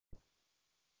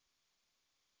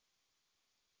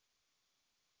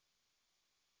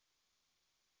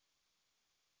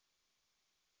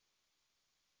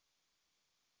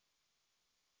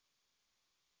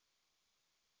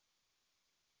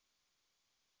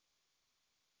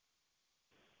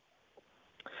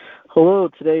Hello,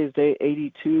 today is day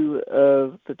 82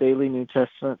 of the Daily New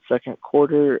Testament, second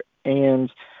quarter, and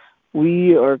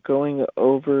we are going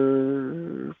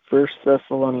over First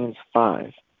Thessalonians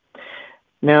 5.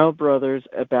 Now, brothers,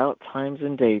 about times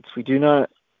and dates, we do not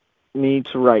need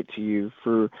to write to you,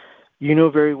 for you know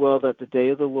very well that the day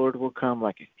of the Lord will come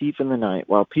like a thief in the night.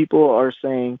 While people are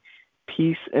saying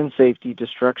peace and safety,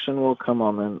 destruction will come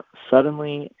on them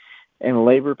suddenly, and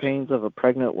labor pains of a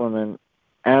pregnant woman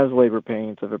as labor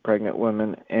pains of a pregnant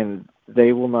woman, and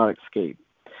they will not escape.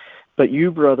 But you,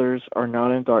 brothers, are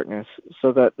not in darkness,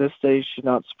 so that this day should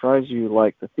not surprise you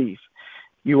like the thief.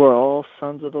 You are all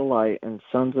sons of the light and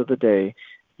sons of the day.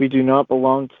 We do not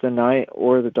belong to the night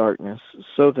or the darkness.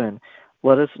 So then,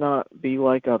 let us not be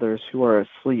like others who are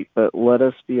asleep, but let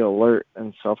us be alert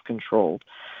and self-controlled.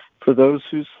 For those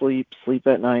who sleep, sleep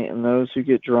at night, and those who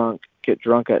get drunk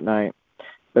at night.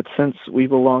 But since we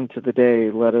belong to the day,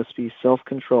 let us be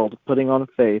self-controlled, putting on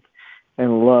faith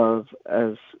and love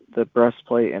as the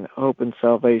breastplate and hope and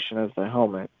salvation as the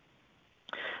helmet.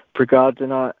 For God did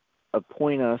not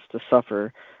appoint us to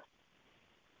suffer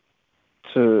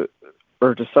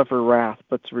wrath,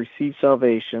 but to receive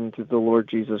salvation through the Lord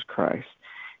Jesus Christ.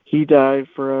 He died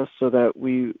for us so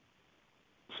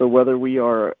whether we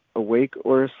are awake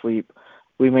or asleep,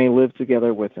 we may live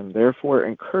together with him. Therefore,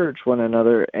 encourage one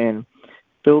another and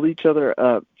build each other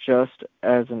up, just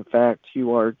as in fact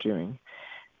you are doing.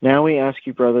 Now we ask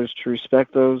you, brothers, to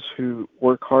respect those who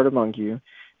work hard among you,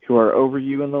 who are over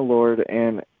you in the Lord,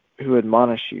 and who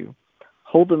admonish you.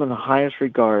 Hold them in the highest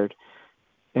regard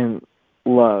and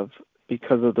love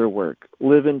because of their work.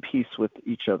 Live in peace with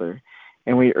each other.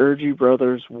 And we urge you,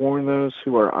 brothers, warn those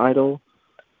who are idle,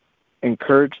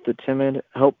 encourage the timid,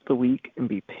 help the weak, and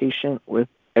be patient with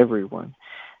everyone.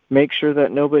 Make sure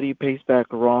that nobody pays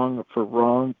back wrong for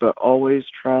wrong, but always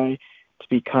try to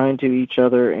be kind to each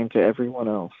other and to everyone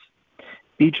else.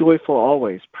 Be joyful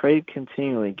always. Pray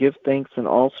continually. Give thanks in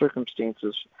all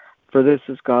circumstances, for this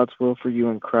is God's will for you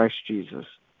in Christ Jesus.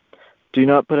 Do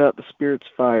not put out the Spirit's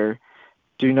fire.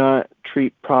 Do not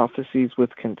treat prophecies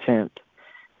with contempt.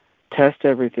 Test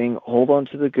everything. Hold on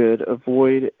to the good.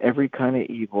 Avoid every kind of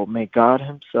evil. May God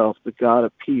himself, the God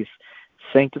of peace,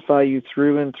 sanctify you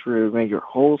through and through. May your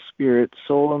whole spirit,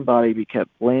 soul, and body be kept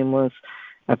blameless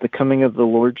at the coming of the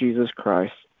Lord Jesus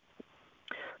Christ.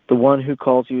 The one who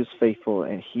calls you is faithful,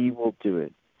 and he will do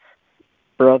it.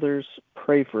 Brothers,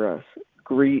 pray for us.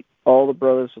 Greet all the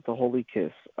brothers with a holy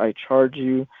kiss. I charge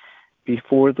you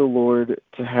before the Lord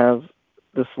to have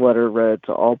this letter read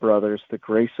to all brothers. The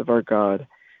grace of our God,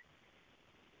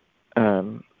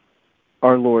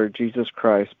 our Lord Jesus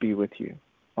Christ, be with you.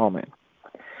 Amen.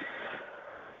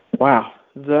 Wow,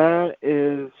 that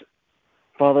is,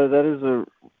 Father, that is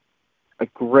a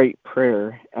great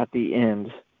prayer at the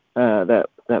end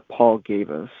that Paul gave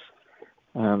us,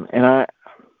 and I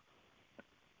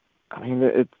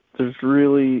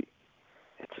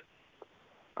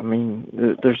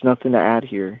mean, there's nothing to add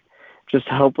here. Just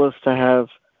help us to have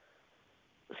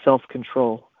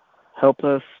self-control. Help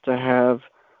us to have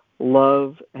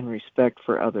love and respect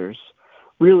for others.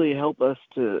 Really help us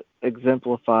to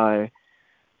exemplify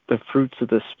the fruits of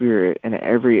the Spirit in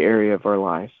every area of our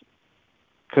life.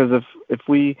 Because if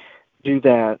we do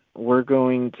that, we're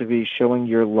going to be showing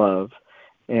your love.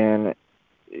 And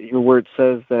your word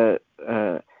says that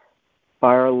by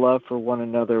our love for one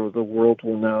another, the world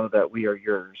will know that we are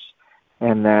yours.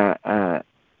 And that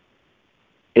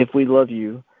if we love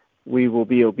you, we will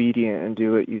be obedient and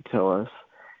do what you tell us.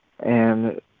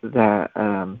 And that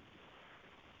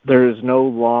there is no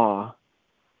law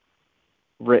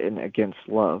written against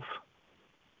love.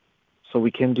 So we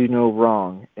can do no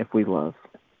wrong if we love.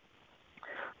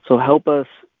 So help us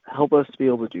to be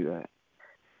able to do that.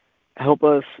 Help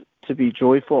us to be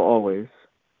joyful always,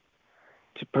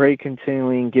 to pray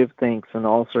continually and give thanks in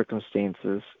all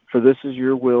circumstances, for this is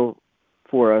your will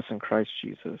for us in Christ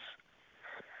Jesus.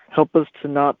 Help us to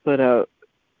not put out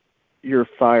your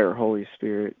fire, Holy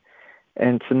Spirit,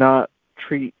 and to not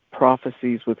treat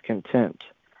prophecies with contempt,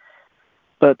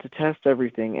 but to test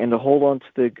everything and to hold on to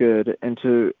the good and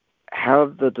to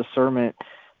have the discernment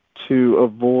to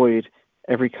avoid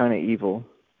every kind of evil.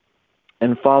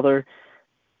 And Father,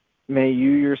 may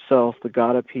you yourself, the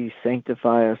God of peace,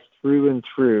 sanctify us through and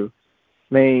through.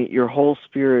 May our whole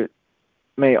spirit,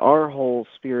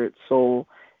 soul,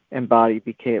 and body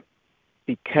be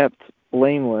kept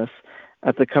blameless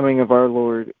at the coming of our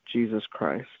Lord Jesus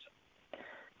Christ.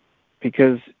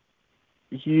 Because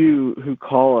you who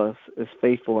call us is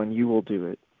faithful, and you will do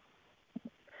it.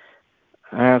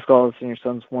 I ask all this in your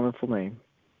Son's wonderful name.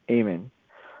 Amen.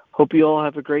 Hope you all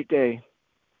have a great day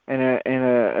and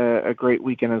a great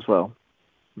weekend as well.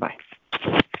 Bye.